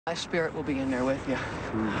My spirit will be in there with you,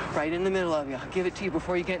 right in the middle of you. I'll give it to you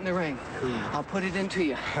before you get in the ring. I'll put it into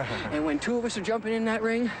you. And when two of us are jumping in that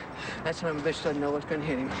ring, that's when a bitch doesn't know what's going to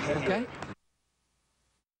hit him, okay?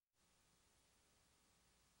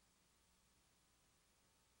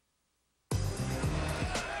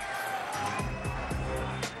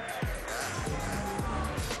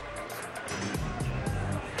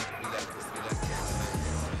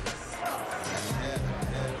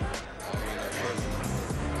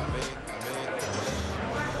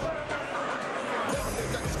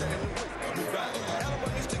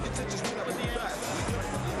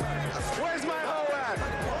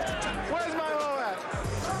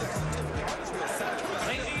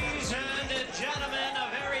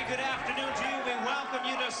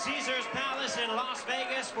 Caesars Palace in Las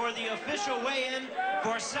Vegas for the official weigh-in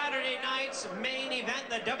for Saturday night's main event,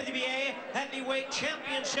 the WBA Heavyweight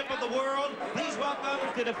Championship of the World. Please welcome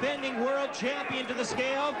the defending world champion to the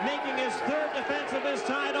scale, making his third defense of his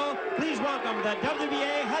title. Please welcome the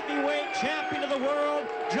WBA Heavyweight Champion of the World,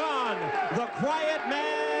 John the Quiet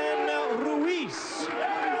Man Ruiz.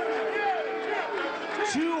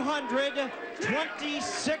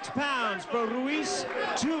 226 pounds for Ruiz,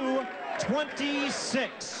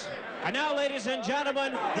 226. And now, ladies and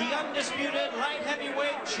gentlemen, the undisputed light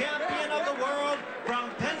heavyweight champion of the world from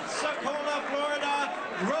Pensacola, Florida,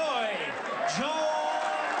 Roy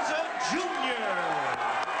Jones Jr.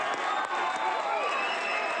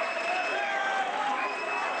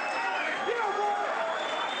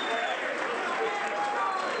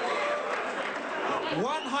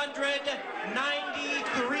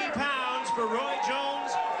 £193 for Roy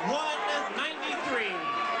Jones, 193.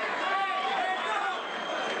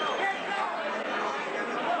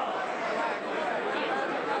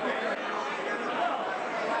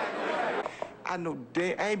 I know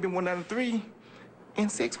I ain't been 193 in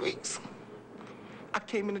 6 weeks. I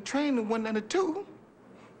came in the training 192,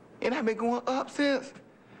 and I've been going up since.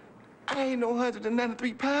 I ain't no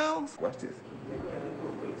 193 pounds. Watch this.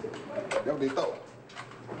 That's what they thought.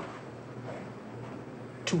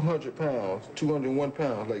 200 pounds, 201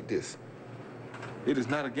 pounds like this. It is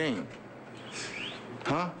not a game.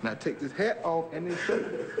 Huh? Now take this hat off and this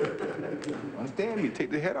shirt. Understand me? Take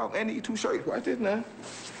the hat off and these two shirts. Watch this now.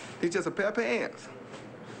 It's just a pair of pants.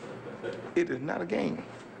 It is not a game.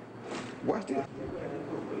 Watch this.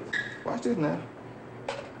 Watch this now.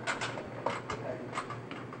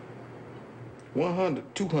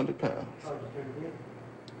 100, 200 pounds.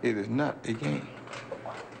 It is not a game.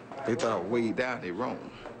 They thought I was way down, they wrong.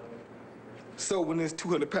 So when this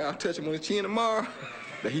 200 pound touch him on his chin tomorrow,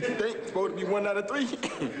 that he think it's supposed to be 193,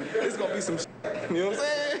 it's gonna be some shit, you know what I'm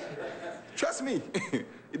saying? Trust me,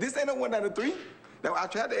 this ain't no 193. Now, I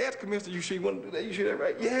tried to ask the commissioner, you sure you want to do that? You sure that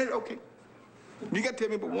right? Yeah, okay. You got to tell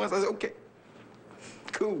me but once. I said, okay.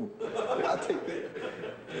 Cool. I'll take that.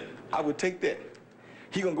 I would take that.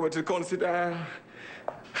 He gonna go into the corner and sit down.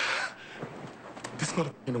 This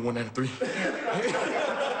motherfucker ain't no 193.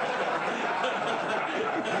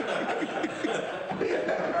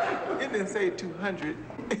 It didn't say 200.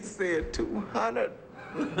 It said 200.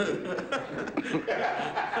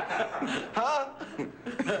 Huh?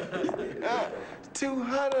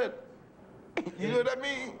 200. You know what I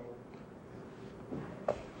mean?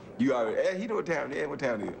 You already, he know what time it is. What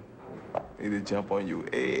time it is? They just jump on your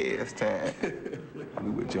ass time. We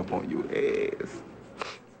would jump on your ass.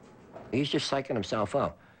 He's just psyching himself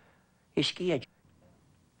up. He's scared.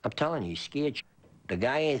 I'm telling you, he's scared. The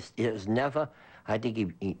guy is never, I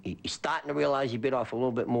think he's starting to realize he bit off a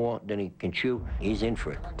little bit more than he can chew. He's in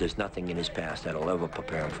for it. There's nothing in his past that'll ever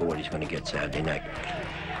prepare him for what he's going to get Saturday night.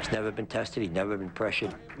 He's never been tested. He's never been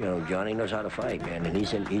pressured. You know, Johnny knows how to fight, man, and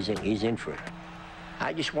he's in for it.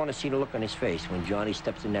 I just want to see the look on his face when Johnny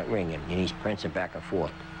steps in that ring and he's prancing back and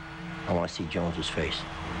forth. I want to see Jones's face.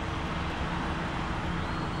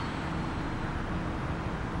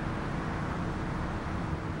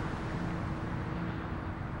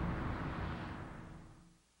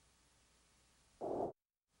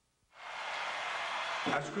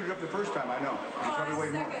 I screwed it up the first time, I know. Probably way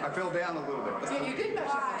more. I fell down a little bit. Yeah, you did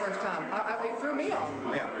mess up the first time. It threw me off.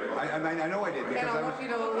 Yeah, I know I did. Because And I want you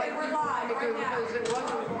to let me lie because it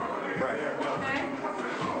wasn't. Right.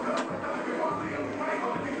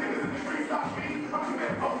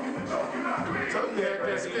 Told you had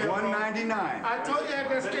that still 199. I told you had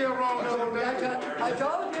that still wrong the whole day. I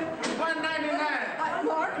told you. 199.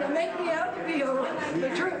 Mark, you make me out to be the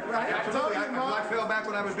truth, right? Absolutely. I fell back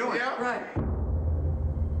when I was doing it. Yeah. Right.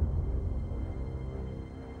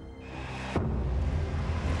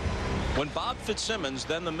 When Bob Fitzsimmons,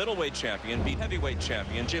 then the middleweight champion, beat heavyweight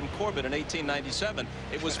champion Jim Corbett in 1897,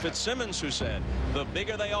 it was Fitzsimmons who said, the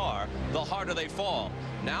bigger they are, the harder they fall.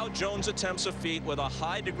 Now Jones attempts a feat with a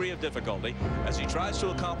high degree of difficulty as he tries to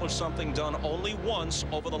accomplish something done only once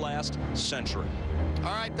over the last century.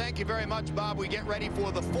 All right, thank you very much, Bob. We get ready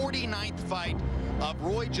for the 49th fight of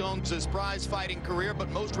Roy Jones's prize fighting career, but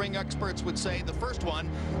most ring experts would say the first one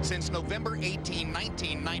since November 18,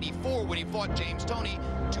 1994, when he fought James Toney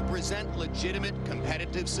to present legitimate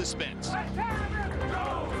competitive suspense.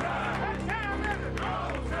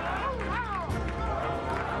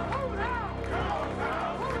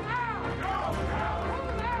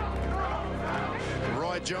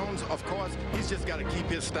 Roy Jones, of course, he's just got to keep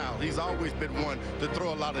his style. He's always been one to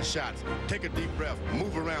throw a lot of shots, take a deep breath,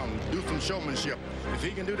 move around, do some showmanship. If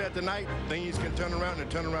he can do that tonight, things can turn around and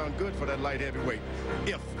turn around good for that light heavyweight.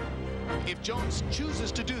 If Jones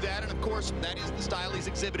chooses to do that, and of course that is the style he's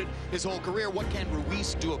exhibited his whole career, what can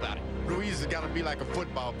Ruiz do about it? Ruiz has got to be like a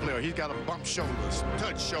football player. He's got to bump shoulders,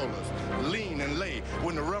 touch shoulders, lean and lay.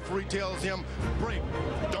 When the referee tells him, break,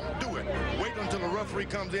 don't do it. Wait until the referee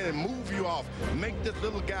comes in and move you off. Make this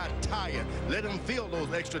little guy tired. Let him feel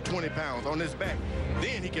those extra 20 pounds on his back.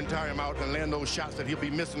 Then he can tire him out and land those shots that he'll be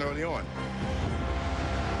missing early on.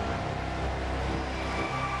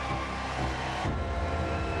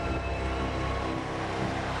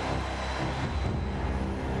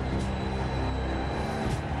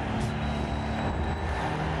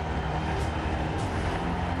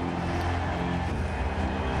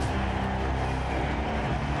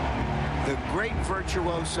 Great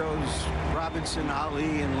virtuosos, Robinson,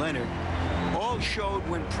 Ali, and Leonard, all showed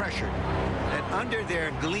when pressured that under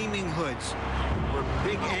their gleaming hoods were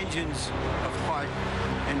big engines of heart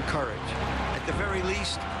and courage. At the very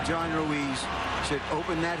least, John Ruiz should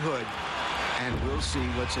open that hood, and we'll see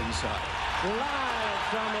what's inside. Live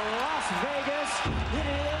from Las Vegas, it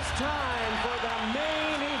is time for the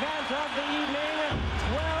main event of the evening.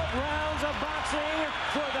 12 rounds of boxing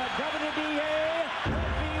for the WBA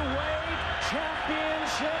Heavyweight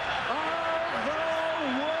Championship of the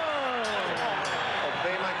world.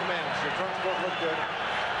 Obey my commands. Your front both look good.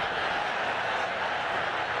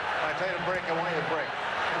 When I tell you to break, I want you to break.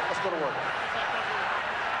 Let's go to work.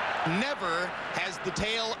 Never has the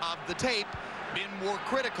tale of the tape been more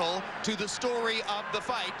critical to the story of the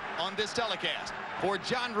fight on this telecast. For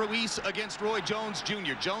John Ruiz against Roy Jones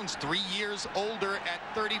Jr. Jones 3 years older at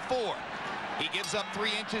 34. He gives up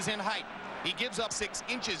 3 inches in height. He gives up 6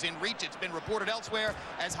 inches in reach. It's been reported elsewhere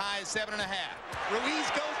as high as 7.5. Ruiz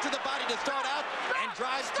goes to the body to start out and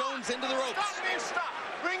drives Jones into the ropes. Stop.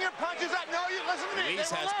 Bring your punches up. No, you listen to me. Ruiz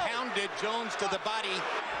has pounded Jones to the body.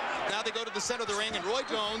 Now they go to the center of the ring, and Roy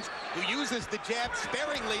Jones, who uses the jab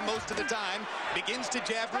sparingly most of the time, begins to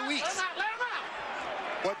jab Ruiz. Let him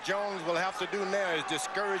out. What Jones will have to do now is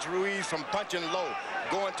discourage Ruiz from punching low,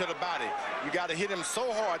 going to the body. You got to hit him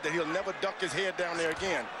so hard that he'll never duck his head down there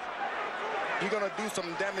again. You're going to do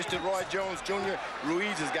some damage to Roy Jones Jr.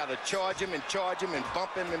 Ruiz has got to charge him and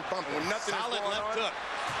bump him and bump him. When nothing is going left on. hook.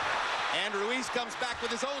 And Ruiz comes back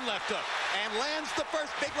with his own left hook and lands the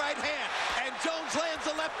first big right hand. And Jones lands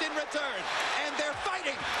the left in return. And they're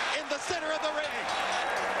fighting in the center of the ring.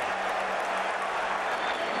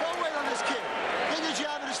 Don't wait on this kid. Get your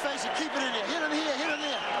jab in his face and keep it in there. Hit him here, hit him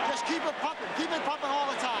there. Just keep it pumping. Keep it pumping all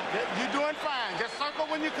the time. You're doing fine. Just circle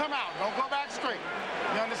when you come out. Don't go back straight.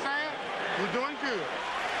 You understand? You're doing good.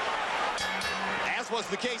 As was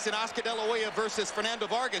the case in Oscar De La Hoya versus Fernando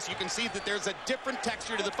Vargas, you can see that there's a different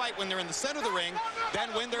texture to the fight when they're in the center of the ring than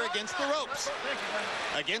when they're against the ropes.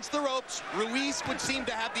 Against the ropes, Ruiz would seem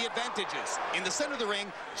to have the advantages. In the center of the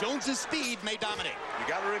ring, Jones's speed may dominate. You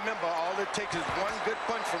got to remember, all it takes is one good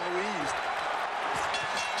punch from Ruiz.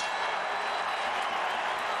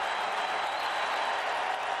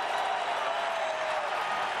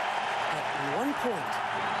 At one point,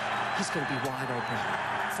 he's going to be wide open.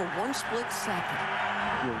 For one split second,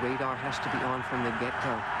 your radar has to be on from the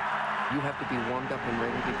get-go. You have to be warmed up and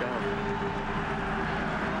ready to go.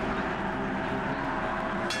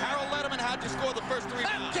 Harold Letterman, how'd you score the first 3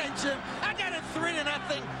 rounds? Attention! I got it 3-0,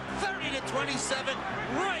 30-27.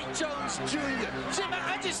 Roy Jones Jr. Jim,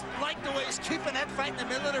 I just like the way he's keeping that fight in the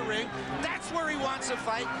middle of the ring. That's where he wants to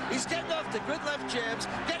fight. He's getting off the good left jabs,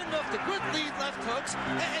 getting off the good lead left hooks,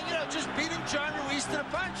 and you know, just beating John Ruiz to the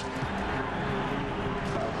punch.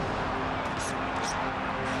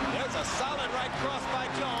 There's a solid right cross by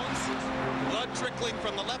Jones. Blood trickling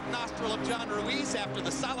from the left nostril of John Ruiz after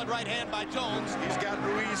the solid right hand by Jones. He's got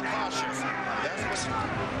Ruiz cautious. That's what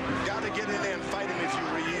you got to get in there and fight him if you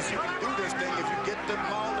Ruiz. You can do this thing if you get the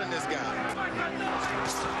maul in this guy.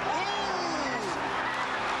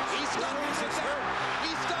 He's got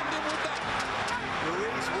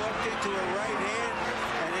to a right hand,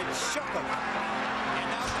 and it shook him. And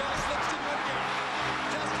now Jones looks to win again.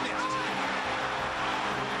 Just missed.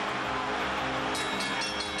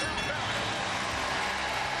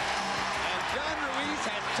 And John Ruiz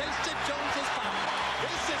has tasted Jones's power.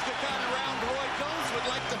 This is the kind of round Roy Jones would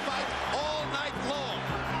like to fight all night long.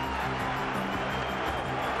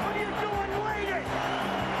 What are you doing waiting?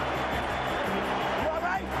 You all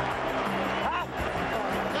right? Huh?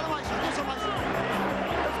 Get away, sir. Do something.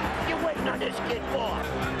 You're waiting on this kid for.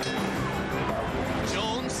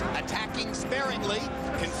 Jones attacking sparingly,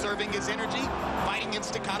 conserving his energy, fighting in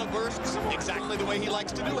staccato bursts, exactly the way he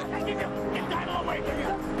likes to do it. Get that all away from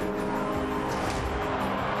you.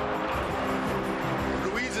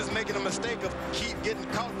 Ruiz is making a mistake of keep getting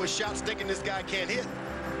caught with shots thinking this guy can't hit.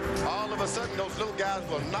 All of a sudden, those little guys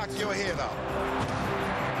will knock your head off.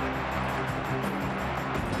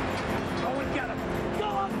 Go and get him. Go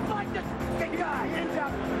and fight this big guy. Hands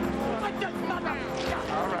up. Fight this mother.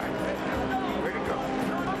 All right. Way to go.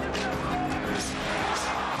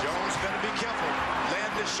 Jones better be careful.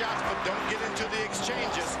 Land the shots, but don't get into the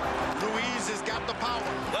exchanges. Ruiz has got the power.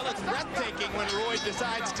 Well, it's breathtaking when Roy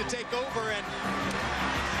decides to take over and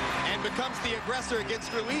becomes the aggressor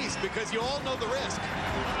against Ruiz, because you all know the risk.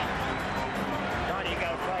 Johnny, you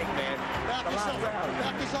gotta fight, man. Back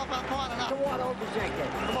yourself up hard enough. Come on, don't be shaking.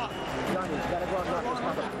 Come on. Johnny, you gotta go and knock this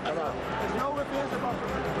mother. Come on. There's no ifs, ands, or buts.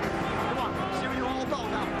 Come on. See what you're all about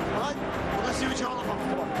now. All right? Well, let's see what you're all about.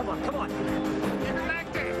 Come on, come on, come on. Give me like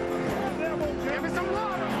that. Give me some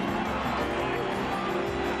water.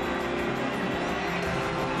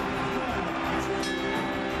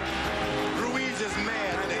 Ruiz is mad.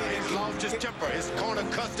 He's lost his temper. His corner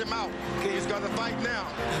cussed him out. He's gonna fight now.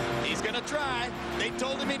 He's gonna try. They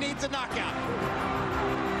told him he needs a knockout.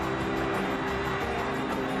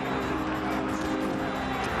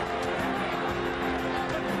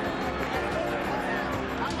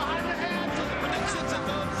 Predictions of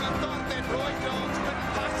those who thought that Roy Jones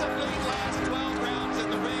couldn't possibly last 12 rounds in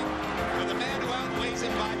the ring with a man who outweighs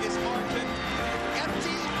him by this margin,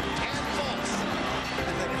 empty and false.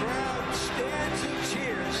 And the crowd stands and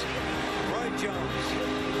cheers Roy Jones.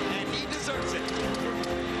 And he deserves it.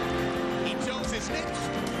 He chose his niche.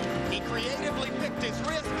 He creatively picked his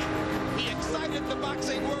risk. He excited the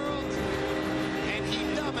boxing world. And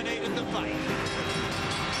he dominated the fight.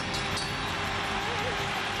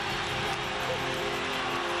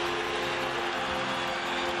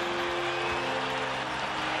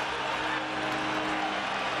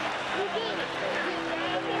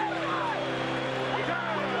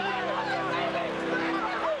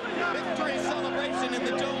 Victory celebration in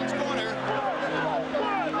the Jones corner.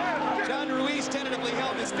 John Ruiz tentatively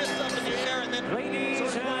held his fist up in the air and then... Ladies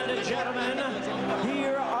and gentlemen,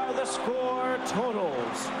 here are the score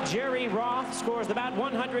totals. Jerry Roth scores the bout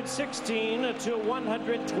 116 to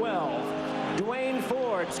 112. Dwayne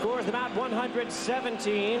Ford scores the bout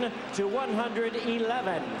 117 to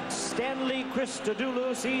 111. Stanley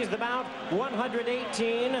Christodoulou sees the bout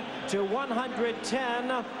 118 to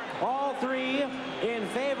 110. All three in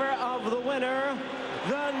favor of the winner,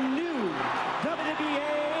 the new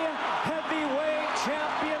WBA heavyweight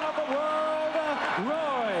champion of the world,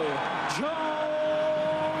 Roy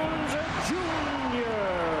Jones Jr.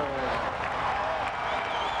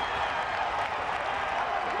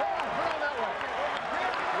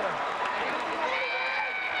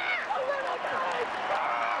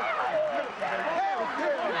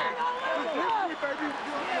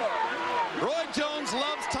 Roy Jones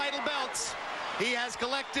loves title belts. He has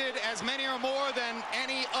collected as many or more than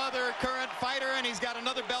any other current fighter, and he's got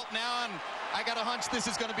another belt now, and I got a hunch this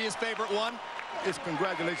is going to be his favorite one. It's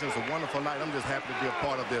congratulations. It's a wonderful night. I'm just happy to be a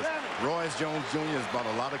part of this. Roy Jones Jr. has brought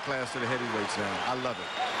a lot of class to the heavyweights now. I love it.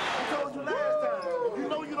 I told you last time, if you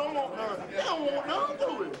know you don't want none, they don't want none,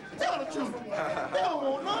 do it. Tell the truth. They don't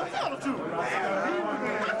want none, tell the truth.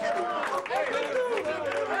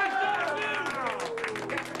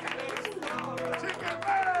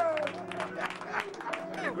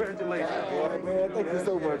 Congratulations, boy, man. Thank you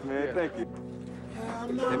so much, man. Thank you.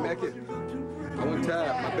 Hey, Mackie, I wasn't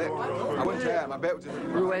tired. I wasn't tired. My back was just...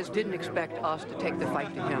 Ruiz didn't expect us to take the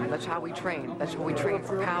fight to him. That's how we train. That's how we train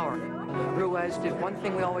for power. Ruiz did one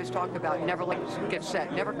thing we always talked about, never let it get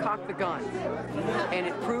set, never cock the gun. And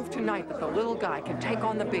it proved tonight that the little guy can take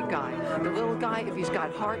on the big guy. The little guy, if he's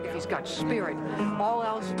got heart, if he's got spirit, all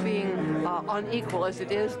else being unequal as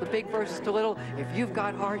it is, the big versus the little, if you've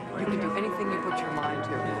got heart, you can do anything you put your mind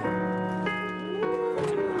to.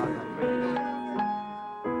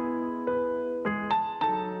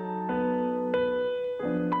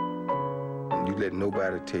 You let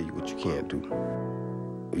nobody tell you what you can't do.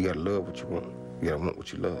 You gotta love what you want. You gotta want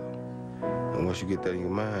what you love. And once you get that in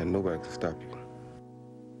your mind, nobody can stop you.